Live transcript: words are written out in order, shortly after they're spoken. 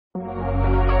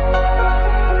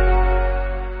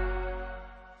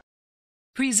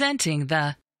Presenting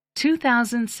the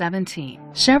 2017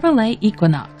 Chevrolet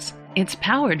Equinox. It's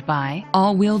powered by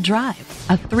all-wheel drive,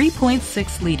 a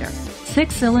 3.6-liter,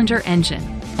 6-cylinder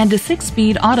engine, and a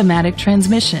 6-speed automatic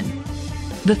transmission.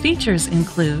 The features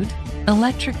include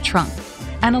electric trunk,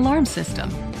 an alarm system,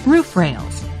 roof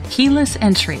rails, keyless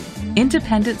entry,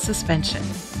 independent suspension,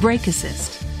 brake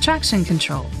assist, traction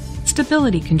control,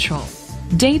 stability control,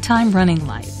 daytime running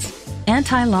lights,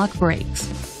 anti-lock brakes.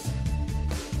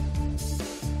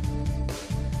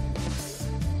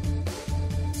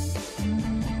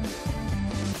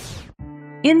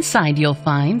 Inside you'll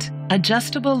find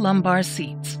adjustable lumbar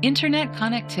seats, internet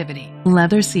connectivity,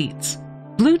 leather seats,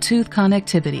 Bluetooth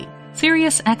connectivity,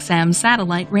 Sirius XM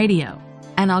satellite radio,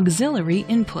 an auxiliary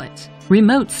input,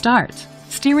 remote start,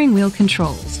 steering wheel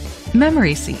controls,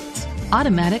 memory seats,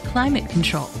 automatic climate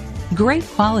control. Great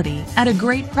quality at a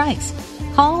great price.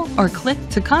 Call or click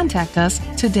to contact us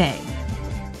today.